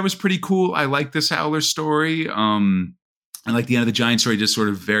Dredd was pretty cool. I like this Howler story. I like the end of the Giant story, just sort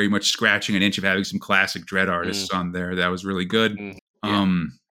of very much scratching an itch of having some classic Dredd artists on there. That was really good. Yeah.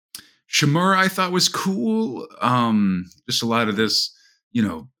 Shimura I thought was cool. Just a lot of this,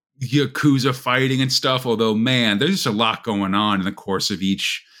 Yakuza fighting and stuff. Although, man, there's just a lot going on in the course of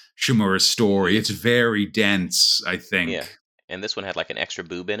each Shimura story. It's very dense, I think. Yeah. And this one had like an extra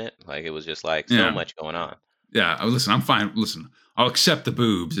boob in it. Like it was just like so much going on. Yeah. Listen, I'm fine. Listen, I'll accept the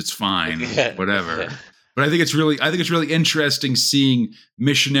boobs. It's fine. Whatever. But I think it's really interesting seeing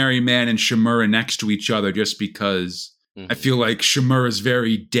Missionary Man and Shimura next to each other, just because I feel like Shimura is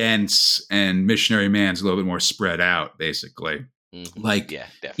very dense and Missionary Man's a little bit more spread out, basically. Like,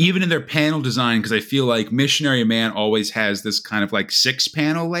 even in their panel design, because I feel like Missionary Man always has this kind of like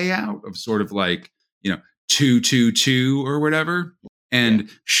 6-panel layout of sort of like 2-2-2 or whatever, and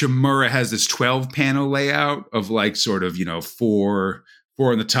Shimura has this 12-panel layout of like sort of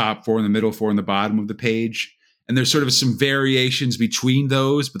 4 in the top, 4 in the middle, 4 in the bottom of the page. And there's sort of some variations between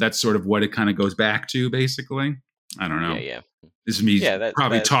those, but that's sort of what it kind of goes back to, basically. I don't know. Yeah. This is me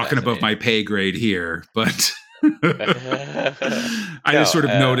probably talking above my pay grade here, but I just sort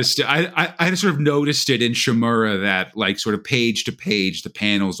of noticed it. I just sort of noticed it in Shimura that like sort of page to page, the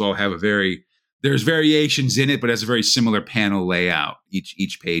panels all have there's variations in it, but has a very similar panel layout.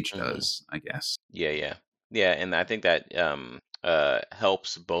 Each page does, I guess. Yeah. And I think that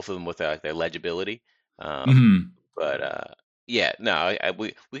helps both of them with their legibility. But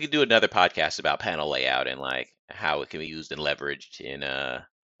we could do another podcast about panel layout and like how it can be used and leveraged in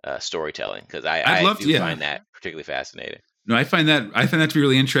storytelling, because I find that particularly fascinating. No, I find that to be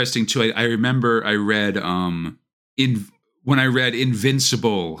really interesting too. I remember I read when I read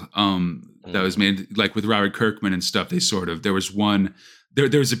Invincible, that was made like with Robert Kirkman and stuff. There was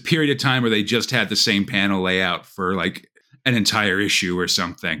a period of time where they just had the same panel layout for like an entire issue or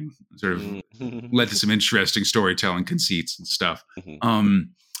something. Sort of led to some interesting storytelling conceits and stuff.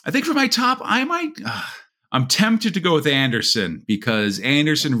 I think for my top, I'm tempted to go with Anderson, because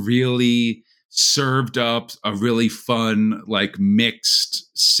Anderson really served up a really fun, like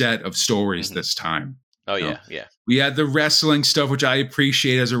mixed set of stories this time. Oh yeah. We had the wrestling stuff, which I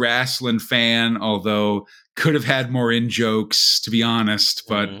appreciate as a wrestling fan, although could have had more in jokes, to be honest,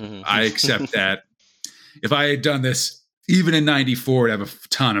 but I accept that. If I had done this even in 94, I'd have a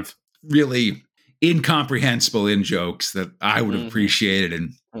ton of really incomprehensible in jokes that I would have appreciated,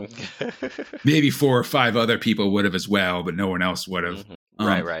 and maybe 4 or 5 other people would have as well, but no one else would have.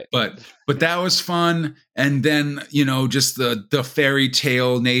 Right. But that was fun. And then, just the fairy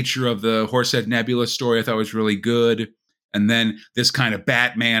tale nature of the Horsehead Nebula story I thought was really good. And then this kind of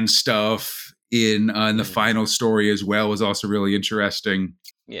Batman stuff in the final story as well was also really interesting.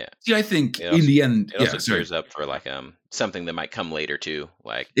 Yeah. See, I think in the end, it also clears up for like something that might come later too.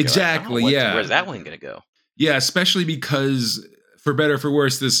 Like exactly, where's that one gonna go? Yeah, especially because, for better or for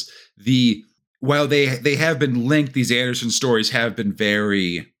worse, while they have been linked, these Anderson stories have been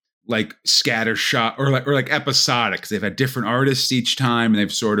very like scattershot or like episodic, because they've had different artists each time, and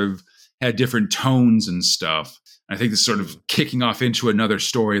they've sort of had different tones and stuff. I think this sort of kicking off into another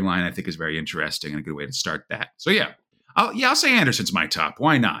storyline, I think, is very interesting and a good way to start that. So yeah, I'll say Anderson's my top.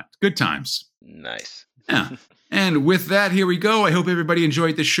 Why not? Good times. Nice. Yeah. And with that, here we go. I hope everybody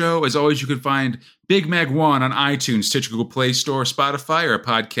enjoyed the show. As always, you can find Big Mag One on iTunes, Stitcher, Google Play Store, Spotify, or our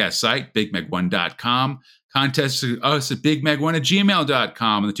podcast site, bigmag1.com. Contact us at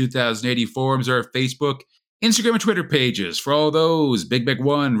bigmag1@gmail.com. On the 2080 forums or our Facebook, Instagram, and Twitter pages. For all those, Big Mag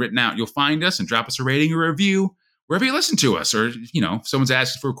One written out. You'll find us and drop us a rating or review wherever you listen to us. Or, if someone's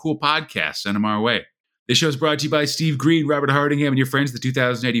asking for a cool podcast, send them our way. This show is brought to you by Steve Green, Robert Hardingham, and your friends at the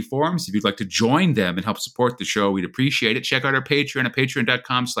 2080 forums. If you'd like to join them and help support the show, we'd appreciate it. Check out our Patreon at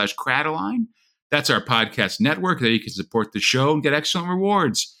patreon.com/Crataline. That's our podcast network. There you can support the show and get excellent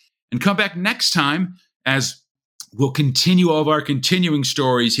rewards. And come back next time as we'll continue all of our continuing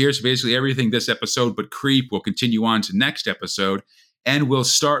stories here. So basically everything this episode but Creep will continue on to next episode. And we'll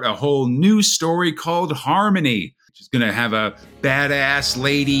start a whole new story called Harmony, which is going to have a badass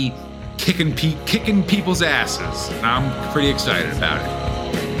lady kicking people's asses. And I'm pretty excited about it.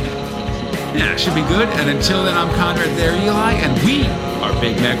 Yeah, it should be good. And until then, I'm Conrad there, Eli, and we are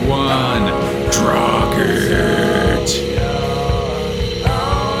Big Mag One Draugr.